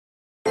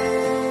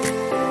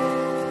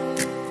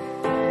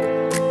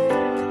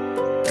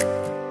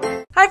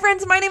Hi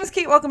friends, my name is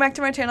Kate. Welcome back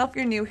to my channel. If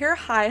you're new here,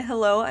 hi,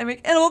 hello. I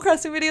make Animal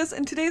Crossing videos,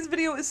 and today's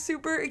video is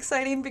super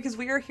exciting because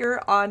we are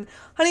here on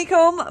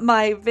Honeycomb,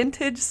 my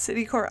vintage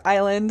citycore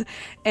island,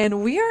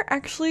 and we are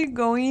actually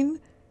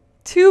going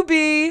to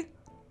be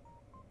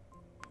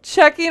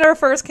checking our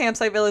first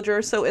campsite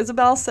villager. So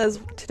Isabel says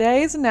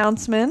today's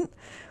announcement,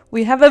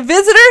 we have a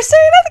visitor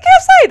staying at the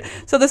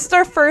campsite! So this is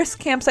our first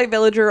campsite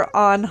villager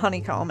on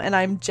Honeycomb, and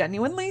I'm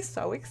genuinely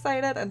so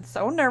excited and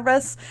so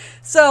nervous.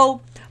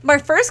 So my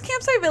first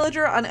campsite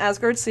villager on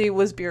Asgard Sea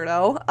was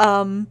Beardo.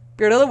 Beardo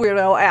the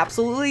Weirdo. I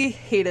absolutely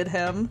hated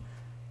him.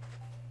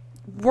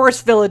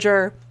 Worst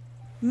villager.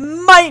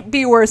 Might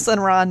be worse than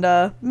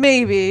Rhonda.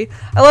 Maybe.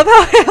 I love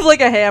how I have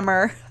like a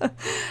hammer.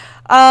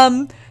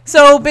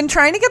 So been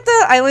trying to get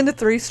the island to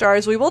 3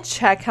 stars. We will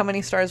check how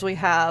many stars we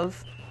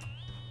have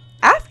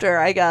after,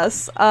 I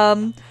guess.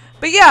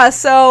 But yeah,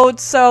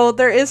 so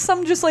there is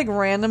some just like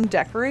random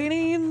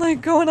decorating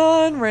like going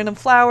on, random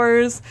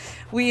flowers.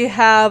 We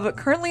have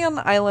currently on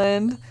the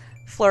island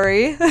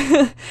Flurry.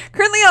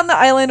 Currently on the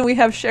island we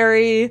have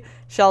Sherry,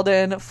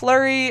 Sheldon,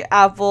 Flurry,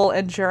 Apple,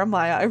 and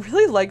Jeremiah. I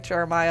really like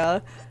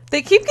Jeremiah.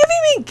 They keep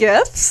giving me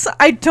gifts.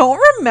 I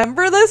don't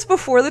remember this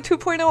before the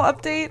 2.0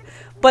 update,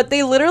 but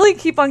they literally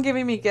keep on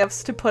giving me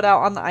gifts to put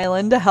out on the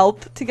island to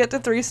help to get to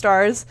 3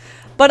 stars.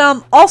 But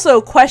also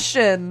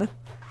question,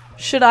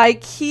 should I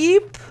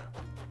keep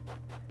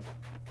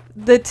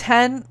the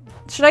 10?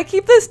 Should I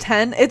keep this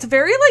 10? It's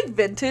very like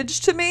vintage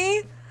to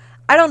me.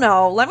 I don't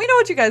know. Let me know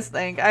what you guys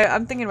think.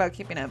 I'm thinking about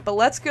keeping it, but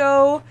let's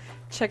go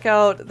check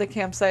out the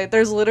campsite.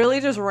 There's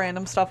literally just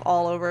random stuff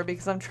all over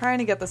because I'm trying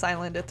to get this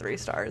island to 3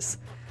 stars.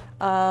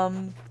 We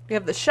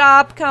have the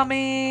shop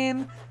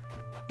coming.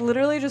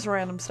 Literally just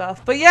random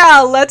stuff. But yeah,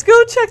 let's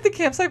go check the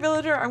campsite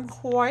villager. I'm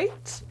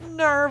quite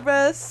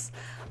nervous.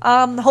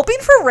 Hoping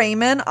for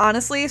Raymond,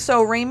 honestly.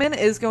 So Raymond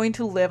is going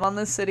to live on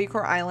the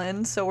citycore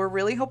island. So we're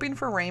really hoping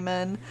for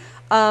Raymond.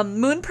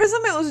 Moon Prism,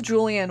 it was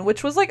Julian,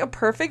 which was like a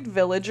perfect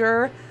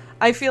villager.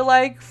 I feel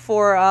like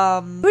for,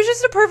 it was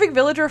just a perfect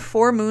villager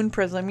for Moon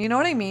Prism. You know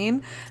what I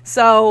mean?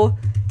 So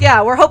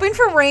yeah, we're hoping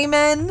for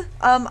Raymond.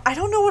 I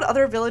don't know what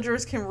other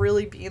villagers can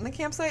really be in the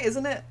campsite.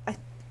 Isn't it? I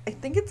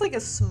think it's like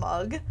a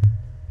smug.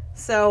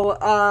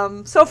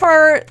 So, so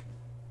far,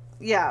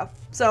 yeah.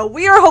 So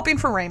we are hoping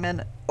for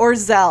Raymond. Or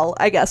Zell,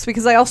 I guess,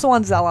 because I also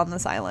want Zell on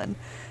this island.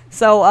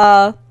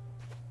 So,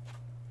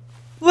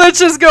 let's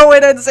just go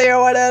in and see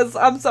who it is.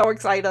 I'm so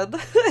excited.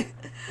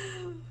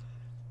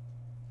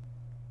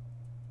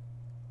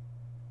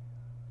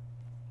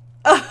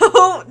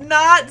 Oh,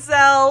 not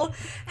Zell.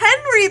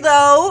 Henry,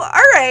 though.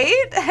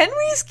 Alright.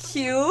 Henry's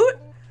cute.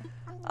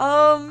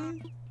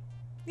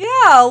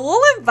 Yeah,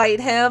 we'll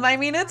invite him. I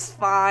mean, it's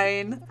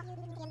fine.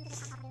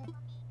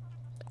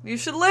 You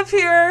should live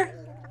here.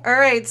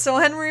 Alright, so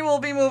Henry will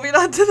be moving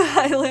onto the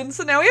island.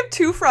 So now we have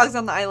 2 frogs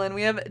on the island.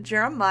 We have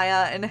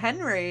Jeremiah and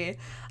Henry.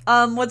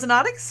 Was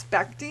not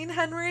expecting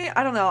Henry.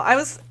 I don't know. I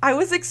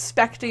was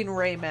expecting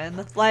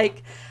Raymond.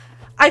 Like,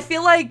 I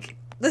feel like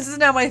this is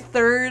now my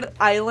 3rd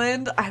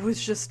island. I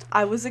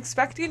was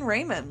expecting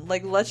Raymond.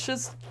 Like,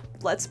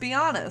 let's be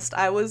honest.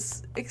 I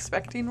was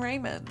expecting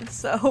Raymond.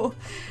 So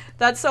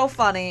that's so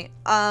funny.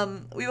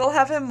 We will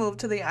have him move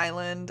to the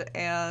island,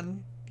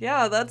 and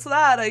yeah, that's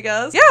that, I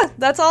guess. Yeah,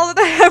 that's all that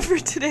I have for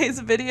today's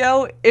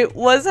video. It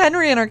was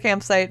Henry in our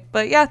campsite.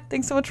 But yeah,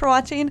 thanks so much for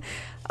watching.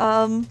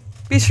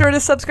 Be sure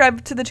to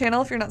subscribe to the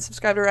channel if you're not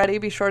subscribed already.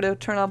 Be sure to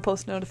turn on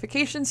post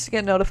notifications to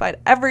get notified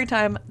every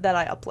time that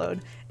I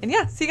upload. And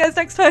yeah, see you guys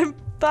next time.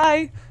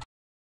 Bye!